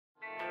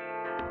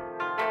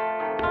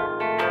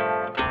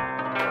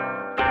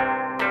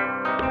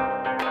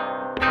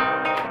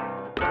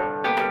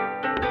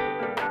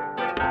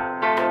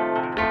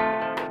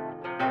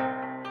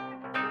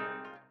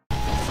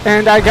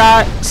And I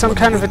got some When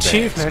kind of the windbags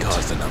achievement.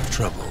 caused enough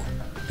trouble,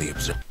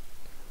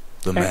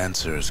 the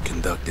Mansers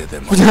conducted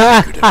their most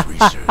secretive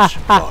research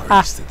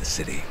far east of the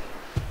city.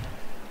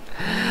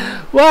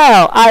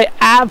 Well, I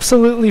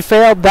absolutely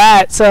failed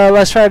that, so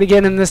let's try it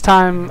again, and this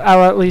time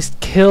I'll at least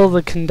kill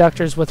the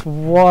conductors with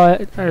one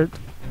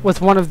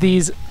of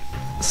these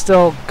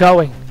still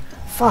going.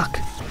 Fuck.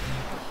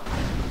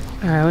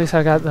 Alright, at least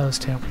I got those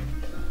two.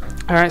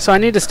 Alright, so I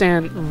need to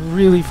stand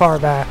really far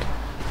back.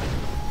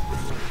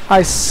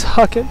 I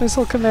suck at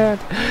Missile Command.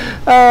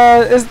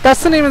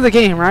 That's the name of the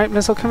game, right?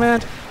 Missile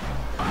Command?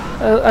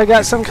 I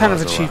got some kind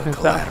of achievement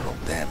though. Collateral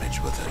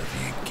damage with it if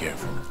you ain't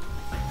careful.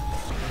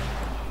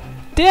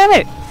 Damn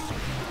it!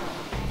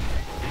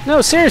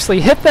 No, seriously,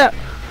 hit that.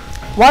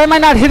 Why am I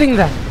not hitting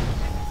them?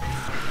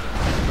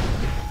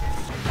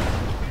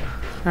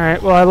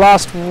 Alright, well I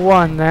lost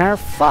one there.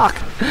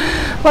 Fuck.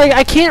 Like,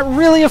 I can't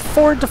really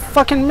afford to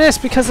fucking miss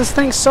because this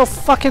thing's so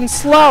fucking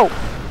slow.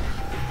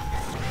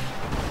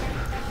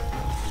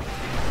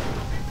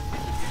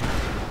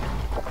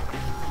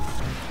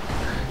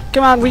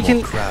 Come on, we can...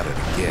 The more crowded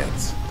it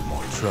gets, the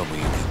more trouble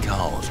you can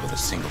cause with a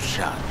single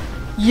shot.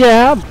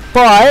 Yeah,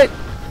 but...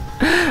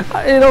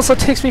 it also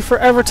takes me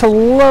forever to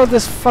load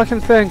this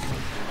fucking thing.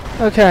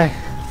 Okay.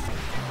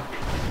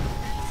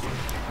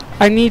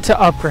 I need to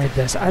upgrade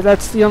this.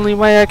 That's the only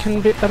way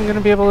I'm going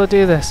to be able to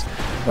do this.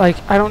 Like,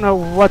 I don't know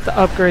what the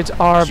upgrades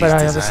are, but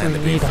I obviously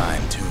need them.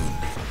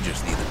 Fine-tuned.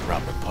 Just need the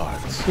proper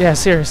parts. Yeah,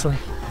 seriously.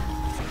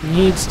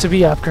 Needs to be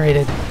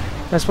upgraded.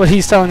 That's what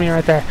he's telling me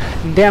right there.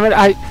 And damn it,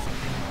 I...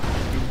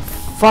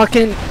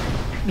 Fucking...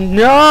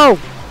 No!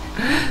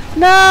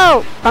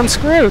 No! I'm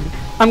screwed.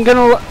 I'm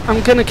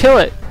gonna kill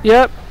it.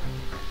 Yep.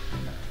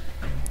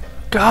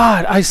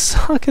 God, I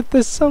suck at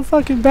this so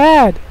fucking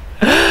bad.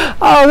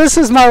 Oh, this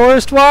is my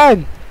worst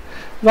one.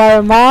 By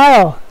a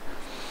mile.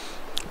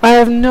 I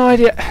have no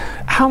idea.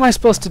 How am I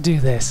supposed to do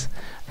this?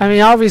 I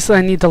mean, obviously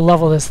I need to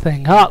level this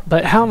thing up,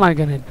 but how am I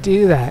gonna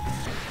do that?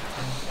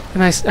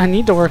 And I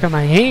need to work on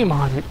my aim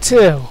on it,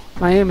 too.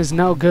 My aim is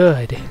no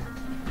good.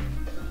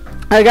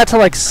 I got to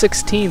like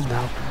 16,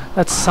 though.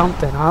 That's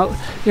something.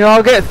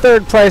 I'll get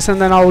third place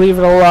and then I'll leave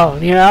it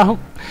alone, you know?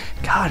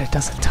 God, it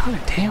does a ton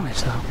of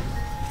damage, though.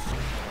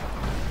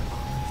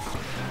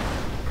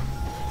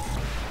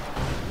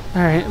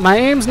 Alright, my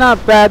aim's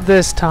not bad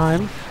this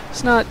time.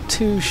 It's not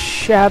too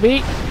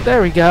shabby.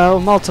 There we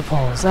go.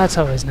 Multiples. That's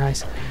always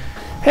nice.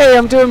 Hey,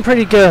 I'm doing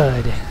pretty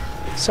good.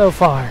 So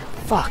far.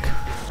 Fuck.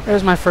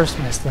 There's my first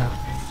miss, though.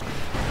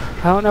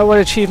 I don't know what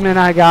achievement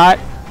I got.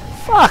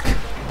 Fuck.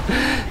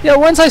 Yeah,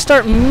 once I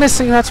start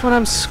missing, that's when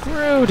I'm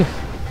screwed.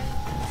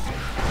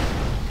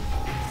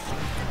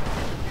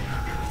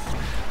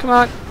 Come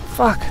on.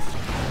 Fuck.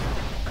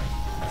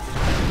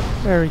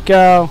 There we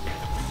go.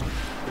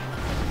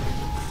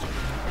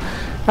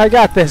 I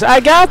got this. I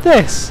got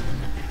this!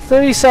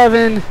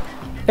 37,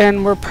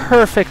 and we're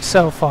perfect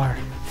so far.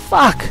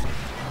 Fuck!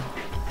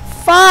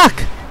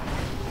 Fuck!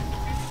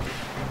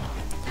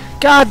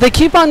 God, they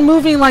keep on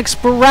moving like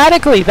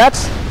sporadically. That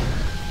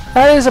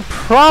is a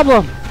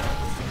problem.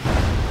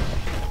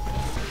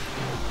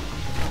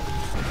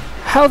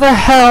 How the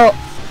hell?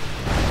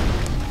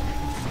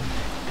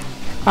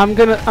 I'm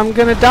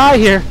gonna die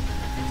here.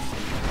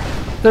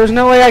 There's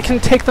no way I can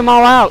take them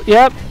all out.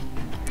 Yep.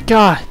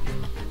 God.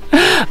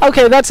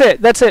 Okay, that's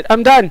it. That's it.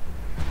 I'm done.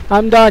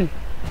 I'm done.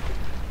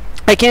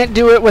 I can't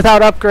do it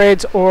without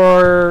upgrades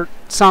or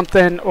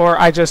something, or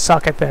I just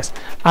suck at this.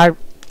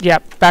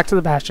 Yep, back to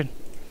the Bastion.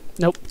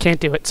 Nope, can't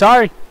do it.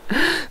 Sorry.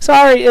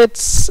 Sorry,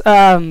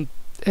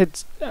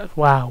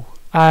 wow.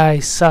 I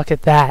suck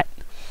at that.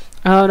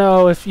 I don't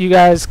know if you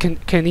guys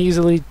can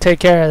easily take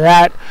care of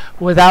that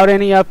without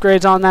any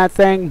upgrades on that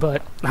thing,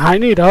 but I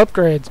need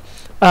upgrades.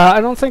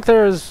 I don't think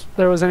there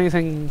was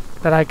anything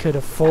that I could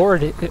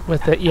afford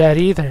with it yet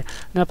either.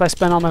 Nope, I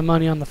spent all my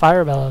money on the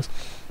fire bellows.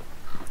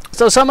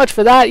 So much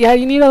for that. Yeah,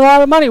 you need a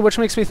lot of money, which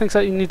makes me think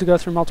that you need to go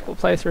through multiple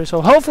playthroughs.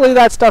 So hopefully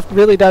that stuff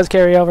really does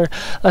carry over.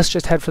 Let's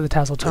just head for the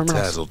Tazal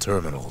Terminals. The Tazal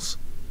Terminals.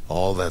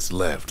 All that's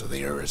left of the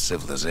Ura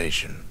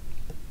civilization.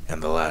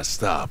 And the last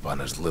stop on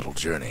his little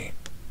journey.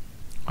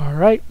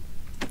 Alright.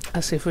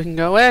 Let's see if we can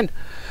go in.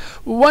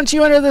 Once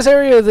you enter this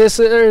area,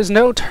 there is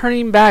no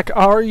turning back.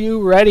 Are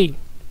you ready?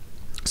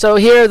 So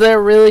here,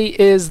 there really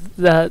is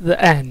the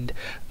end.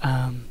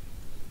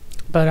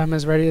 But I'm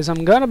as ready as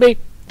I'm gonna be.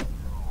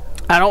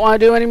 I don't want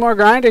to do any more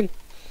grinding.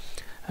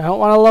 I don't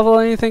want to level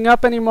anything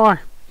up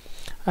anymore.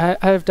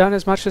 I've done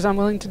as much as I'm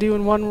willing to do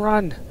in one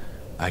run.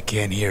 I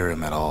can't hear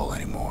him at all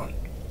anymore.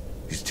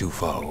 He's too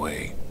far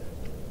away.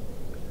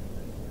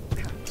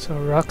 So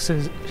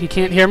Rux he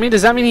can't hear me?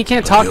 Does that mean he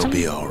can't talk to me?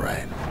 He'll be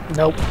alright.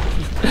 Nope.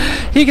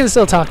 He can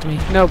still talk to me.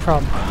 No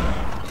problem.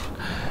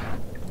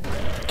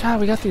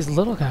 God, we got these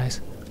little guys.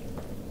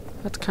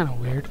 That's kind of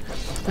weird.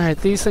 Alright,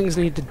 these things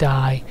need to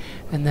die.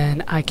 And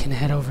then I can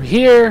head over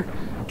here.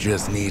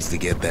 Just needs to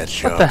get that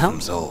shot from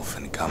Zulf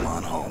and come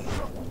on home.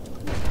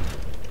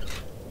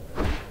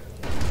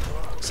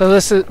 So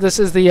this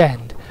is the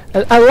end.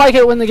 I like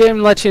it when the game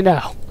lets you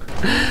know.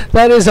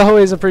 That is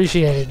always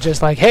appreciated.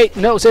 Just like, hey,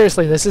 no,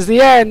 seriously, this is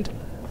the end.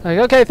 Like,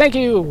 okay, thank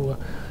you.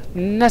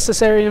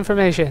 Necessary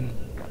information.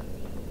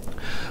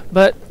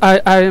 But I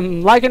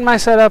am liking my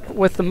setup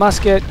with the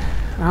musket.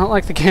 I don't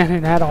like the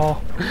cannon at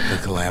all. The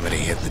calamity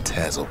hit the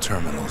Tazal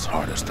Terminals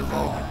hardest of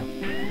all.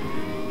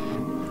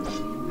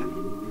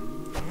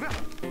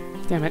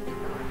 Damn it.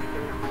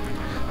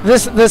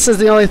 This is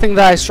the only thing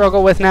that I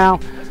struggle with now.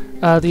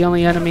 The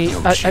only enemy.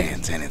 No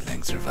chance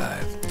anything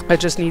survived. I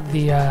just need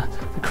the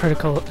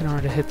critical in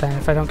order to hit that.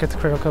 If I don't get the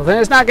critical, then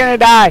it's not gonna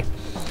die.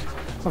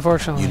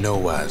 Unfortunately. You know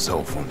why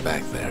Zolf went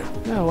back there.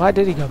 No, why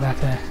did he go back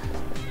there?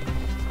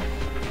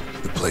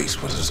 The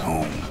place was his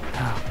home.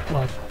 Oh,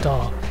 well,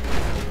 duh.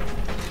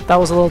 That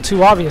was a little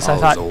too obvious, All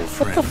I thought. his old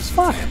What the friends and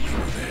fuck? family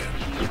were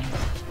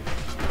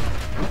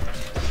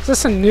there. Is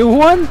this a new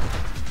one?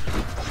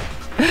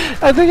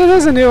 I think it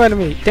is a new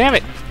enemy. Damn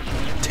it.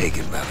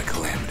 Taken by the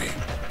calamity.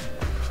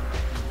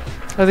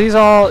 Are these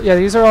all... Yeah,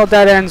 these are all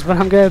dead ends, but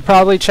I'm going to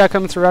probably check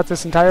them throughout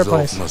this entire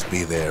place. Zolf must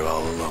be there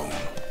all alone,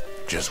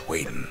 just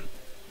waiting.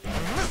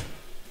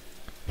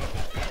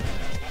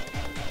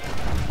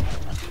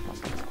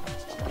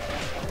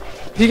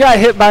 He got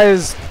hit by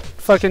his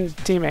fucking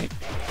teammate.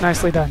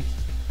 Nicely done.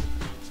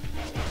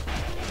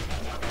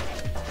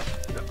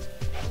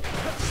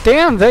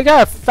 Damn, they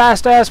got a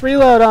fast-ass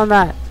reload on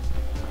that.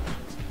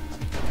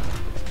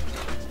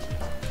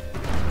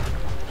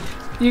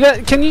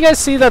 Can you guys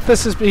see that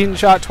this is being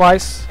shot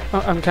twice? Oh,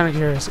 I'm kind of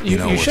curious.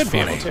 You should be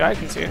able to. I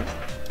can see it.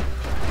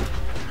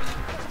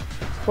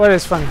 What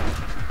is funny?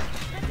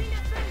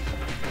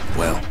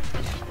 Well,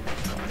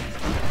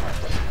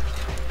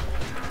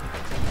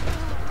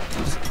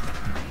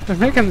 they're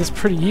making this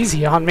pretty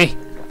easy on me.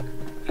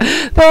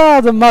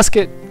 Oh, the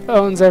musket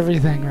owns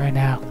everything right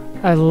now.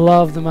 I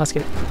love the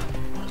musket.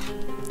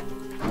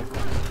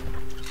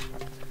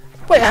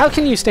 Wait, how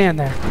can you stand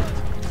there?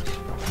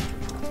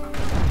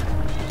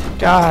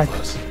 God.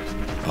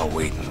 all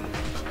waiting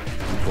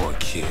for a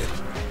kid.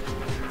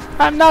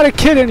 I'm not a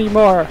kid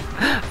anymore.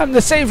 I'm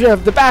the savior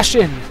of the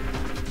Bastion.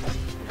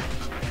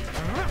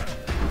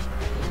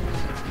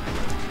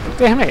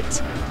 Damn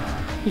it.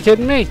 You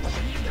kidding me?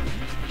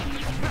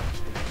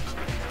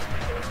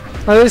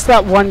 Well, at least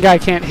that one guy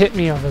can't hit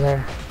me over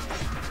there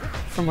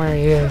from where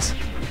he is.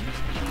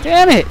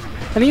 Damn it!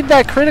 I need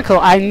that critical.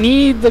 I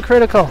need the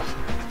critical.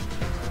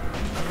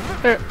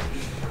 There.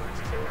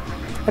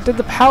 I did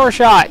the power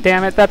shot.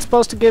 Damn it! That's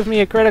supposed to give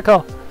me a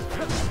critical.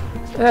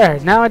 There.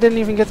 Now I didn't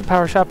even get the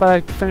power shot, but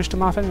I finished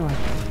him off anyway.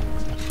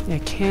 Yeah,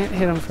 can't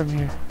hit him from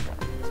here.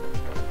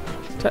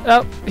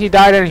 Oh, he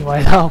died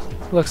anyway, though.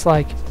 Looks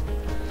like.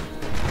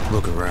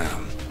 Look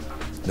around.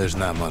 There's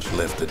not much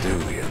left to do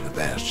here in the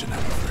Bastion, I'm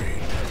afraid.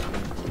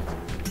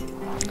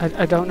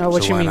 I don't know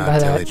what you mean by that.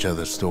 So why not tell each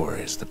other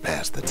stories to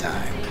pass the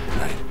time,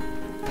 right?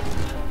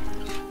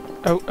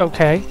 Oh,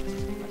 okay.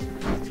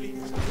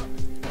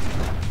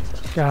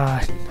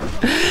 God.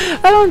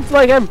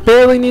 I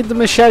barely need the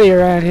machete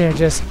around here,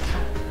 just...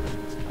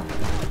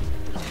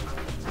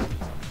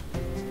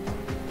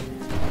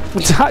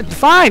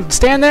 Fine,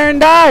 stand there and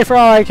die for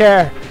all I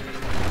care.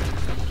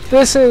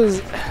 This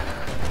is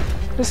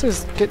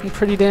getting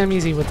pretty damn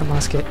easy with the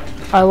musket.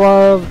 I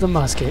love the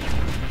musket.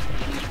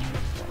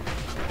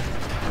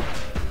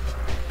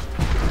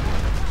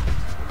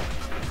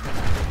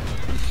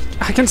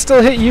 I can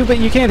still hit you, but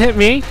you can't hit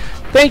me.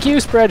 Thank you,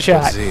 spread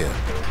shot. Zia,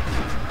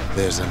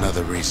 there's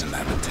another reason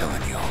I've been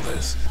telling you all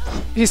this.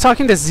 He's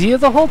talking to Zia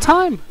the whole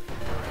time.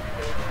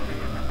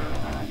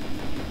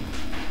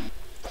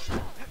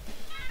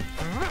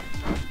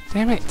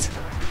 Damn it.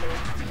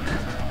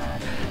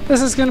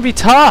 This is gonna be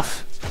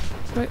tough.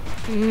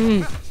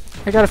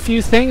 I got a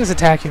few things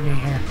attacking me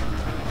here.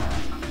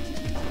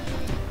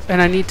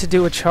 And I need to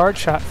do a charge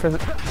shot for the...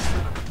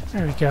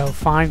 There we go,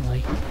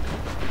 finally.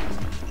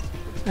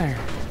 There.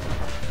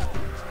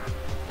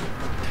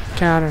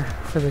 Counter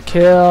for the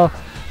kill.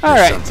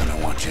 Alright. There's something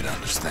I want you to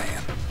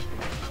understand.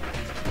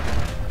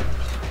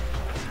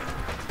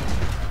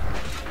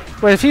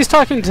 Wait, if he's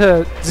talking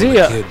to Zia...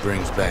 When the kid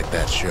brings back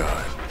that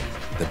shard,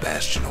 the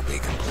Bastion will be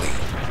complete.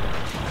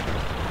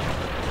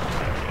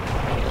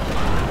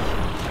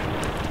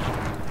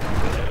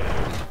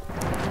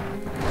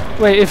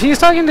 Wait, if he's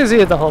talking to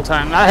Zia the whole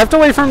time, I have to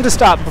wait for him to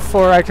stop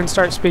before I can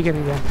start speaking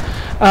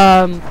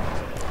again.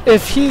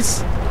 If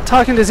he's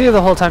talking to Zia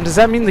the whole time, does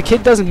that mean the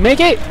kid doesn't make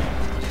it?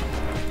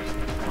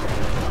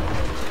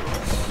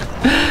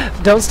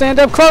 Don't stand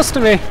up close to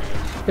me.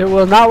 It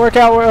will not work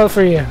out well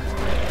for you.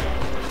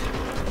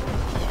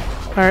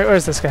 Alright,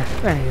 where's this guy?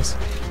 There he is.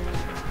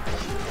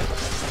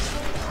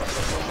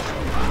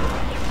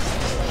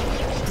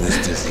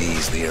 This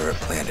disease the Arab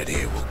planet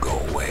here will go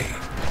away.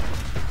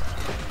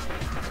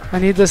 I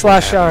need this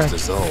last shard.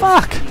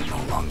 Fuck! Will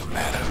no longer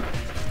matter.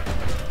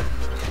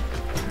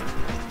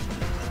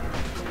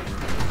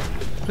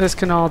 This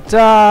can all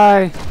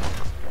die.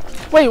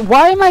 Wait,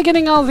 why am I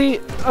getting all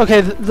the...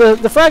 Okay,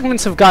 the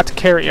fragments have got to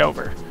carry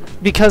over.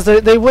 Because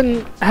they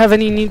wouldn't have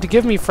any need to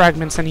give me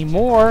fragments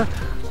anymore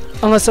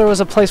unless there was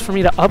a place for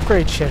me to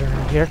upgrade shit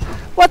around here.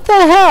 What the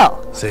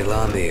hell?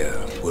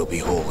 Celandia will we'll be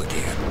whole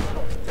again.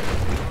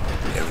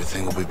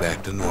 Everything will be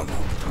back to normal.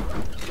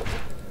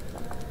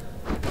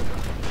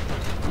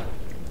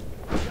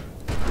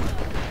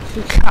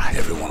 God.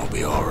 Everyone will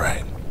be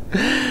alright.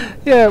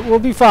 Yeah, we'll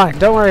be fine.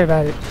 Don't worry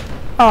about it.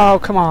 Oh,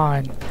 come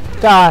on.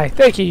 Die.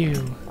 Thank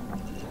you.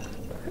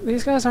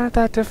 These guys aren't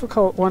that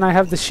difficult when I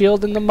have the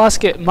shield and the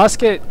musket.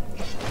 Musket,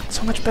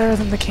 so much better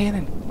than the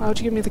cannon. Why would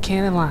you give me the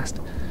cannon last?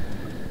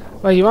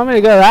 Well, you want me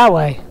to go that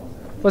way?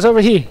 What's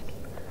over here?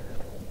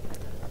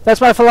 That's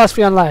my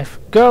philosophy on life.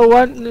 Go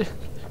one.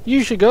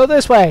 You should go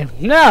this way.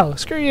 No,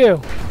 screw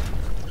you.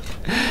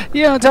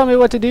 You don't tell me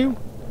what to do.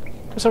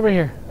 What's over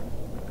here?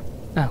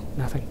 No,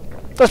 nothing.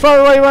 That's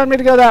probably why you wanted me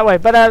to go that way,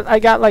 but I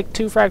got like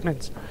 2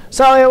 fragments.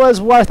 So it was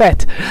worth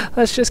it.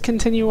 Let's just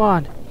continue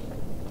on.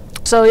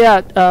 So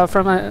yeah,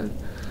 from a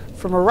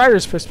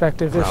writer's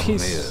perspective, if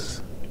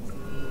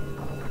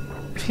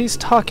he's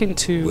talking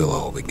to... We'll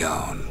all be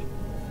gone.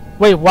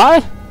 Wait,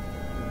 what?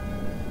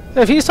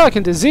 If he's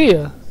talking to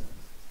Zia...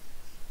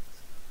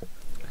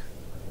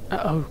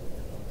 Uh-oh.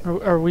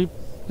 Are we...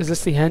 Is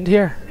this the end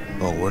here?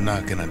 Oh, we're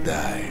not gonna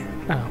die.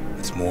 Oh.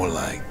 It's more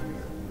like...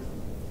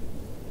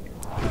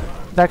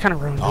 That kind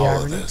of ruined the all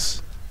irony. of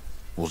this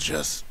will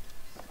just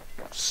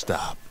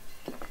stop.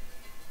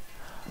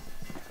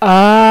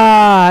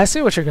 Ah, I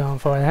see what you're going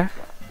for there.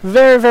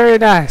 Very, very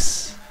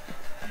nice.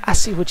 I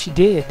see what you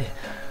did.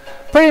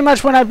 Pretty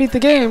much when I beat the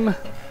game,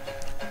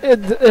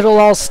 it'll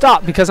all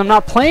stop because I'm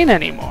not playing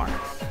anymore.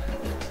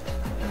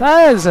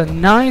 That is a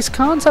nice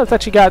concept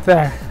that you got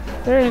there.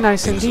 Very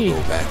nice Things indeed.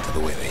 will go back to the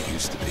way they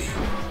used to be.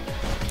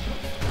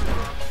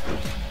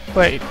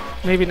 Wait,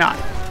 maybe not.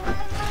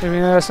 Maybe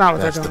that's not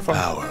what That's they're the going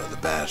for. power of the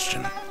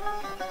Bastion.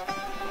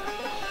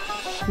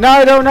 No,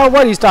 I don't know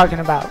what he's talking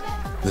about.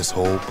 This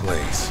whole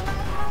place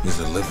is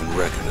a living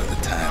record of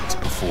the times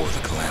before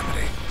the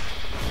calamity.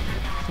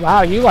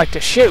 Wow, you like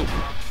to shoot.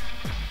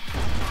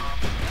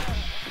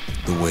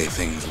 The way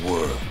things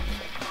were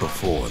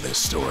before this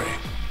story.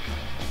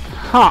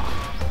 Huh.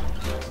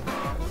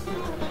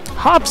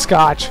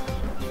 Hopscotch.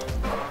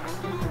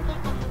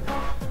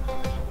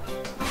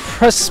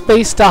 Press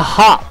space to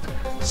hop.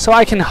 So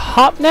I can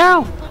hop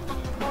now?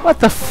 What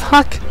the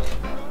fuck?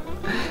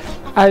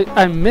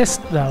 I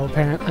missed though,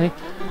 apparently.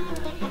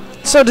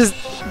 So is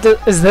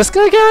this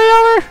gonna carry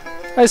over?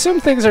 I assume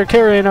things are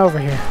carrying over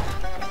here.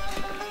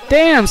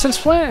 Damn,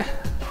 since when?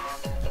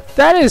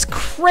 That is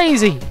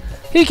crazy.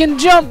 He can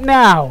jump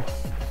now.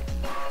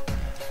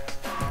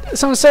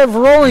 So instead of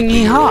rolling,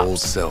 he Your hops. old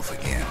self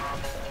again.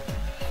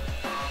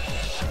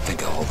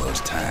 Think of all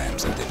those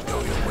times that didn't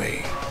go your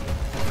way.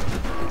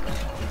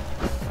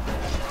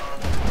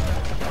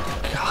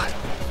 God.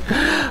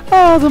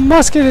 Oh, the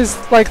musket is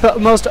like the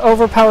most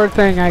overpowered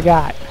thing I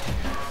got.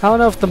 I don't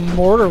know if the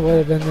mortar would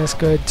have been this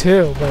good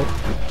too, but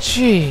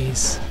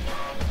jeez.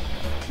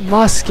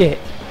 Musket.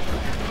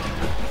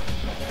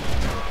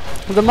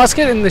 The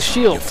musket and the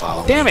shield.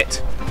 Damn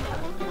it.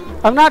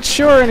 I'm not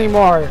sure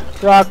anymore,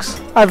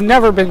 Rux. I've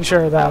never been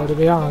sure though, to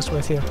be honest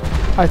with you.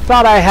 I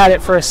thought I had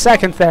it for a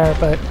second there,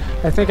 but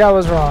I think I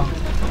was wrong.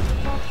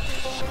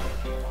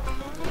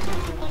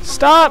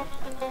 Stop!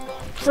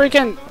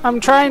 Freaking, I'm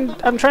trying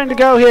to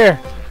go here.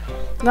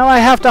 No, I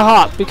have to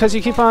hop because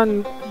you keep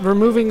on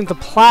removing the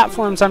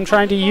platforms I'm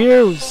trying to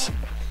use.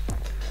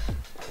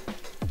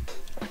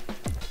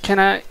 Can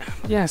I?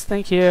 Yes,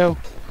 thank you.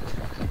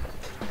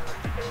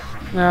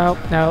 No,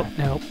 no,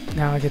 no.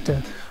 Now I get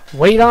to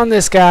wait on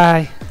this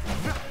guy.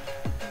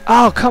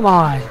 Oh, come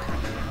on.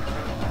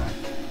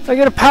 If I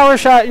get a power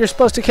shot, you're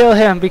supposed to kill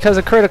him because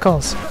of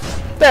criticals.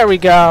 There we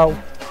go.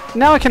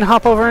 Now I can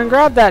hop over and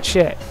grab that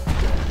shit.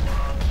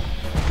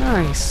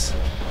 Nice.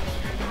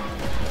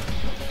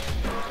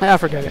 I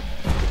forget it.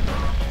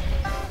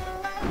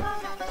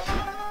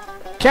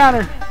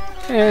 Counter.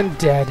 And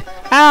dead.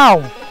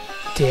 Ow!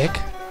 Dick.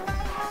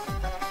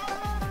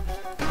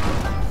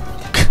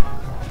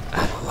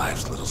 All of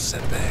life's little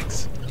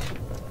setbacks.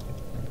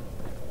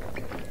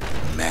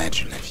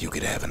 Imagine if you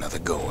could have another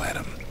go at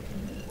him.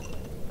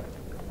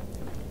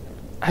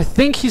 I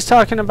think he's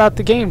talking about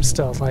the game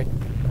still, like...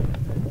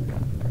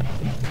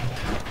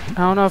 I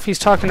don't know if he's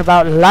talking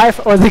about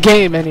life or the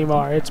game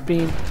anymore. It's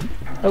been...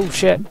 Oh,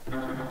 shit.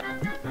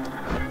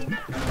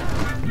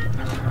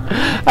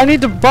 I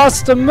need to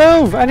bust a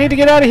move! I need to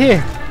get out of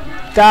here!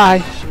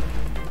 Die.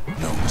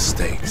 No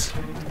mistakes.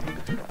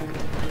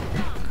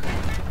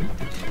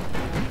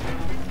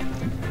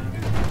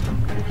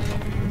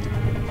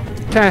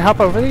 Can I hop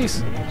over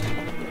these?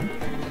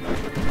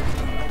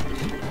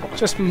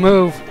 Just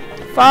move.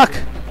 Fuck!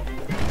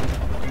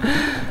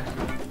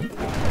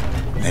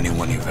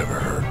 Anyone you've ever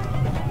hurt.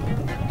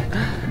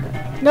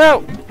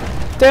 No!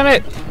 Damn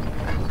it!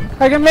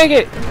 I can make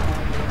it!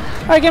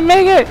 I can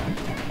make it!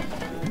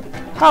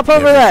 Hop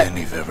over Everything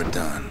that! you've ever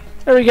done.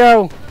 There we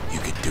go. You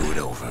could do it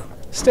over.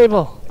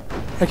 Stable.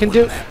 I can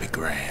do. Wouldn't that be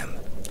grand?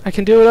 I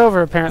can do it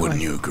over apparently.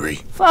 Wouldn't you agree?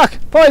 Fuck!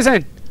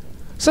 Poison!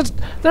 Since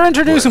they're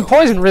introducing Well.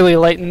 poison really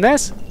late in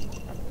this.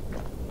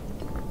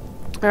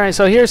 Alright,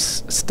 so here's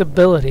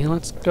stability.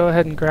 Let's go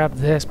ahead and grab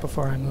this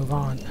before I move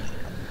on.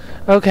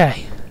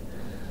 Okay.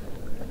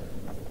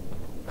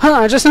 Huh,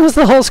 I just noticed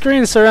the whole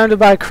screen is surrounded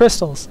by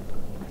crystals.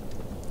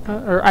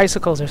 Or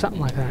icicles or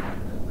something like that.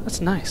 That's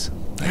nice.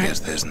 I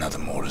guess there's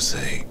nothing more to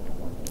say.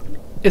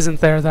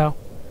 Isn't there, though?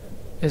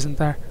 Isn't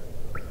there?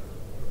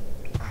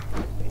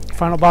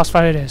 Final boss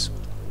fight it is.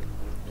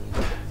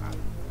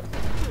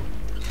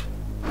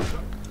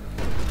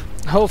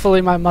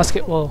 Hopefully my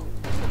musket will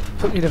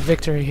put me to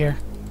victory here.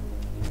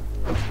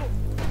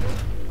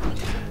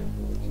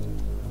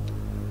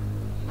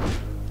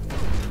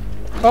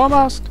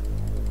 Almost.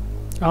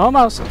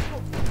 Almost.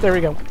 There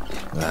we go.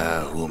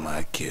 Who am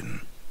I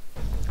kidding?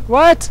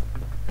 What?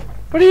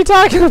 What are you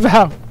talking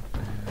about?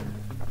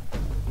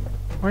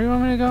 Where do you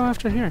want me to go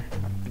after here?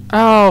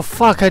 Oh,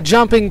 fuck, a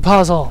jumping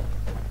puzzle.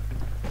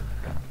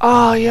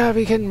 Oh, you gotta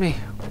be kidding me.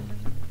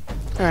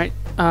 Alright,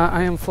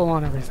 I am full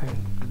on everything.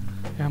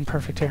 Yeah, I'm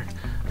perfect here.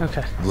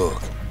 Okay.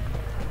 Look.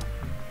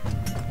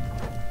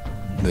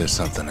 There's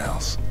something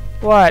else.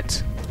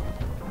 What?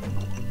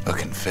 A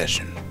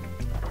confession.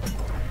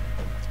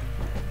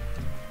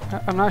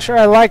 I'm not sure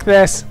I like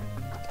this.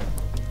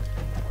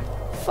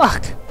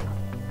 Fuck.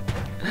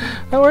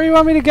 Now, where do you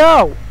want me to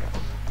go?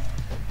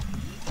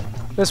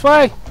 This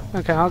way?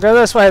 Okay, I'll go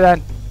this way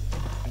then.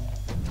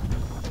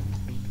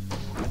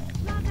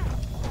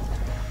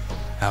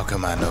 How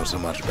come I know so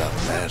much about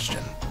the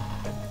Bastion?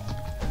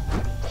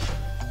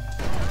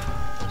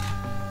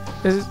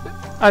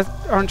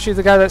 Aren't you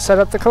the guy that set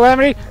up the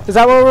calamity? Is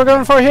that what we're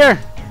going for here?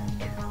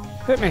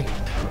 Hit me.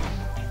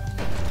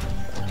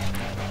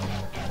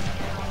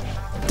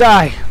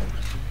 Die.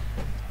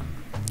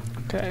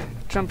 Okay,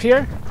 jump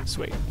here.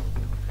 Sweet.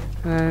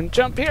 And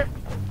jump here.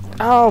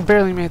 Oh,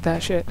 barely made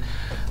that shit.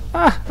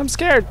 Ah, I'm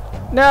scared.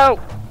 No,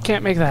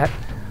 can't make that.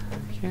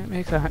 Can't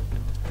make that.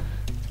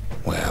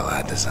 Well,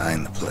 I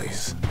designed the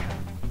place,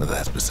 but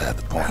that's beside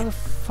the How the point.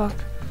 fuck?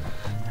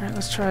 Alright,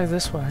 let's try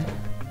this way.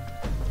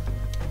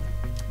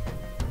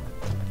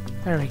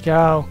 There we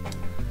go.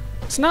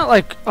 It's not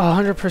like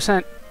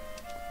 100%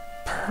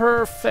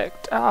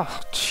 perfect. Oh,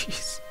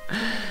 jeez.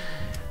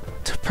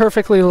 It's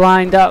perfectly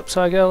lined up,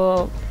 so I get a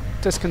little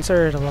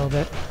disconcerted a little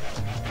bit.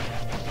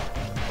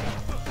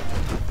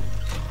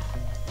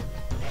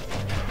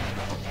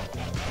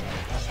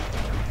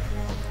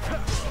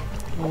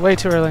 Way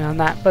too early on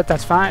that, but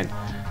that's fine.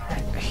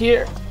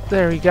 Here,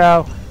 there we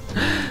go.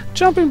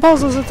 Jumping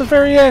puzzles at the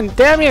very end.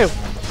 Damn you!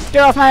 Get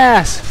off my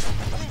ass!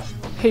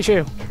 Hate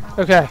you.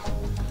 Okay.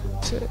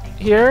 So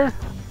here.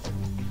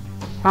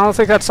 I don't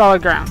think that's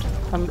solid ground.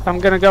 I'm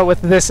gonna go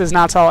with this is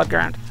not solid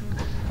ground.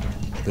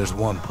 There's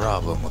one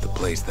problem with a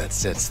place that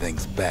sets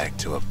things back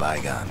to a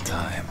bygone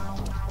time.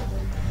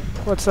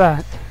 What's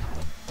that?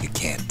 You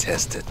can't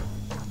test it.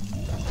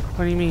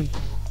 What do you mean?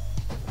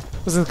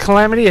 Was the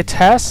calamity a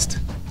test?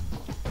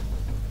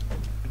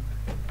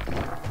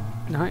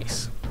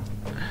 Nice.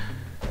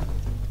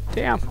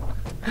 Damn.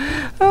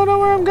 I don't know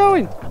where I'm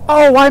going.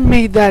 Oh, I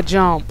made that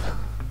jump.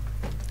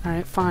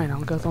 Alright, fine.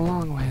 I'll go the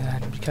long way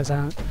then, because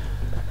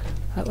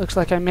that looks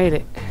like I made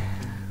it.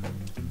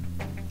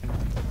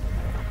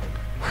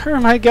 Where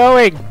am I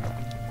going?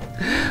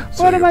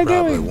 So What am I you're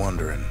probably doing?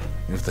 wondering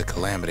if the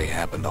calamity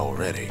happened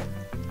already.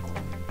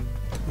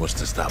 What's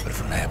to stop it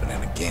from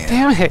happening again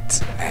Damn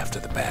it. after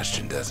the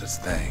Bastion does its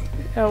thing?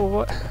 Oh,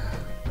 what?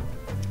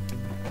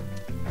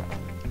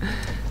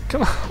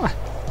 Come on.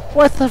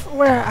 What the?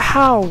 Where?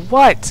 How?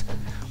 What?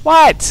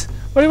 What?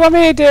 What do you want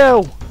me to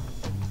do?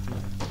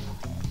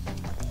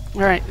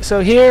 Alright, so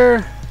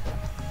here.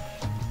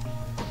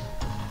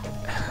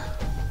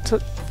 So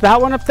that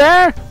one up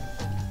there?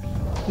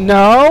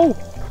 No.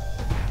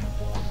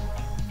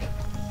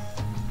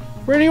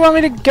 Where do you want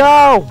me to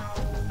go?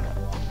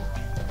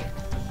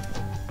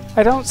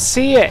 I don't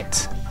see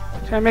it.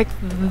 Can I make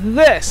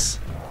this?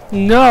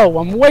 No,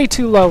 I'm way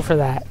too low for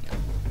that.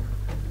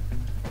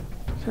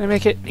 Can I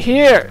make it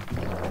here?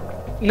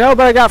 No,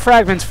 but I got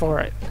fragments for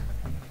it.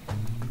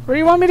 Where do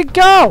you want me to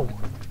go?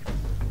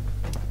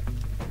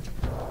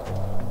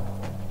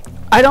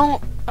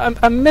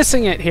 I'm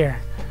missing it here.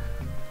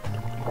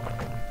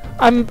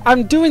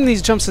 I'm doing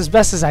these jumps as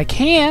best as I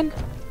can.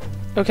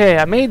 Okay,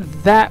 I made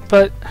that,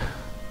 but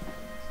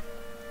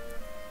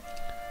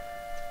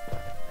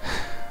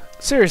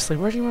seriously,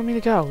 where do you want me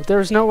to go?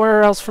 There's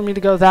nowhere else for me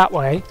to go that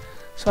way.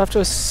 So I have to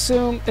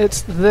assume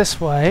it's this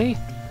way.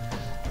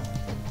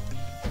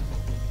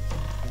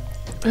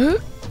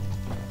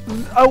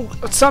 Oh,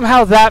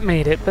 somehow that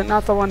made it, but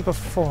not the one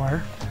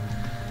before.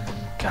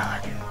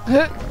 God.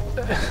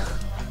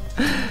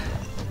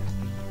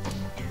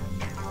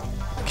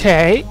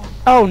 Okay.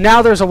 Oh,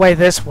 now there's a way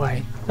this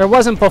way. There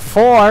wasn't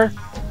before.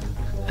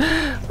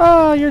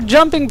 Oh, your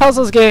jumping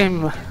puzzles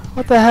game.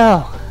 What the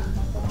hell?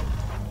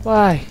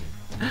 Why?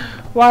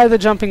 Why the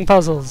jumping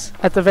puzzles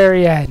at the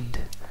very end?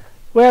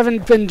 We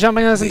haven't been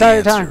jumping this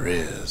entire time. The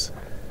answer is...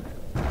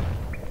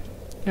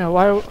 Yeah,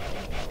 why...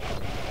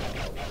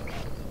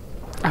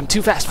 I'm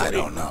too fast for I you.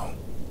 don't know.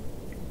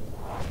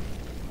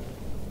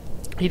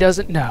 He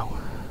doesn't know.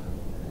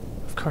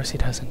 Of course he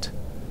doesn't.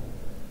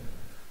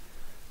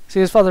 See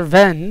his father,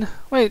 Ven.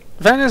 Wait,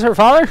 Ven is her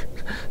father?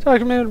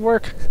 Talking would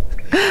work.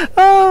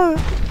 Oh,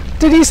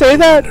 did he say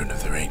that? Wondering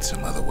if there ain't need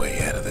some other way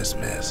out of this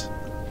mess.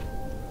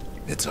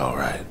 It's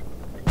alright.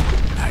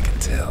 I can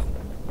tell.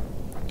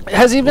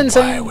 Has he been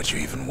saying... Why would you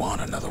even want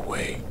another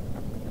way?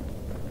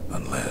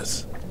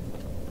 Unless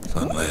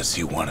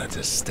you wanted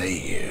to stay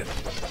here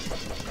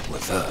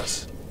with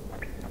us.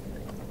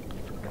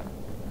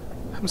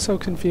 I'm so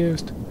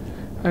confused.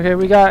 Okay,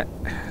 we got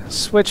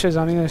switches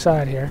on either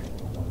side here.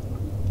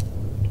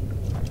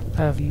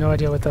 I have no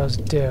idea what those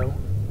do.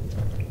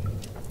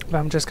 But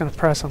I'm just gonna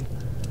press them.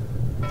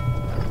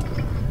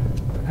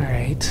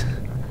 Alright.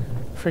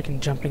 Freaking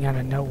jumping out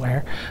of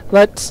nowhere.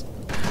 Let's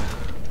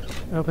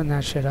open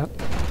that shit up.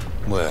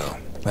 Well,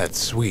 that's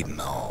sweet and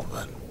all,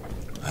 but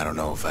I don't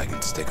know if I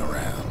can stick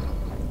around.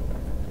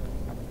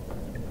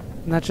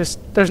 And that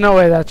just... There's no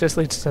way that just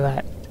leads to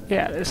that.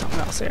 Yeah, there's something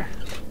else here.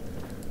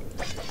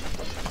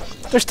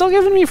 They're still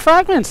giving me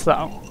fragments,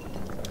 though.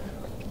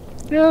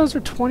 Yeah, those are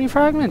 20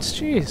 fragments.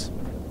 Jeez.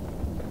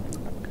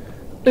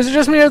 Is it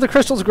just me or are the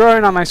crystals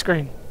growing on my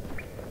screen?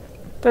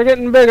 They're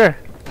getting bigger.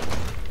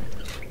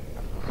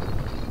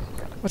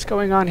 What's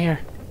going on here?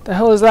 The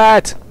hell is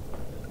that?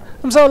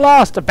 I'm so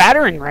lost. A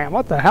battering ram.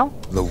 What the hell?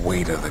 The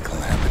weight of the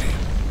calamity.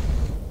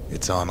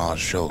 It's on our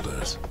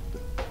shoulders.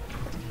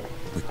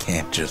 We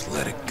can't just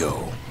let it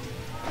go.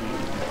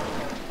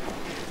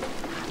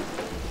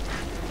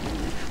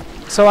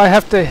 So I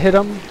have to hit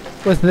him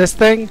with this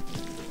thing?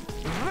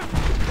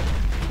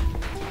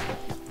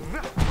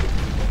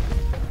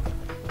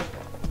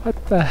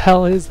 What the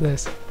hell is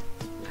this?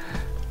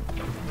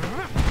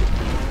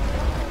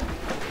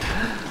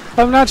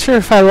 I'm not sure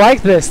if I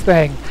like this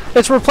thing.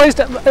 It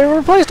replaced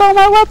all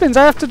my weapons.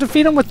 I have to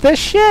defeat him with this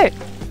shit.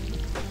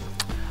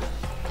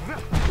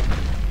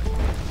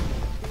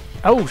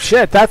 Oh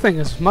shit, that thing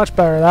is much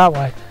better that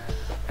way.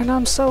 And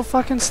I'm so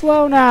fucking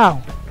slow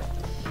now.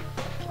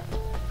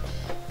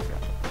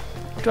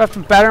 Do I have to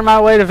batter my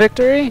way to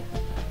victory?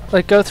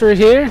 Like go through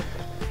here?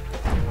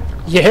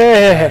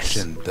 Yes!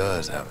 Bastion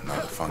does have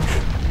another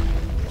function,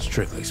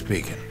 strictly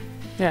speaking.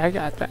 Yeah, I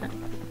got that.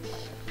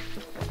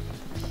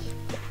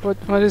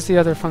 What is the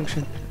other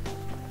function?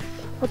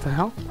 What the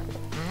hell?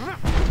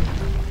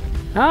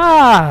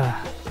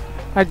 Ah!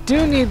 I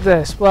do need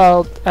this.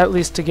 Well, at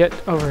least to get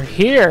over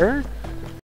here.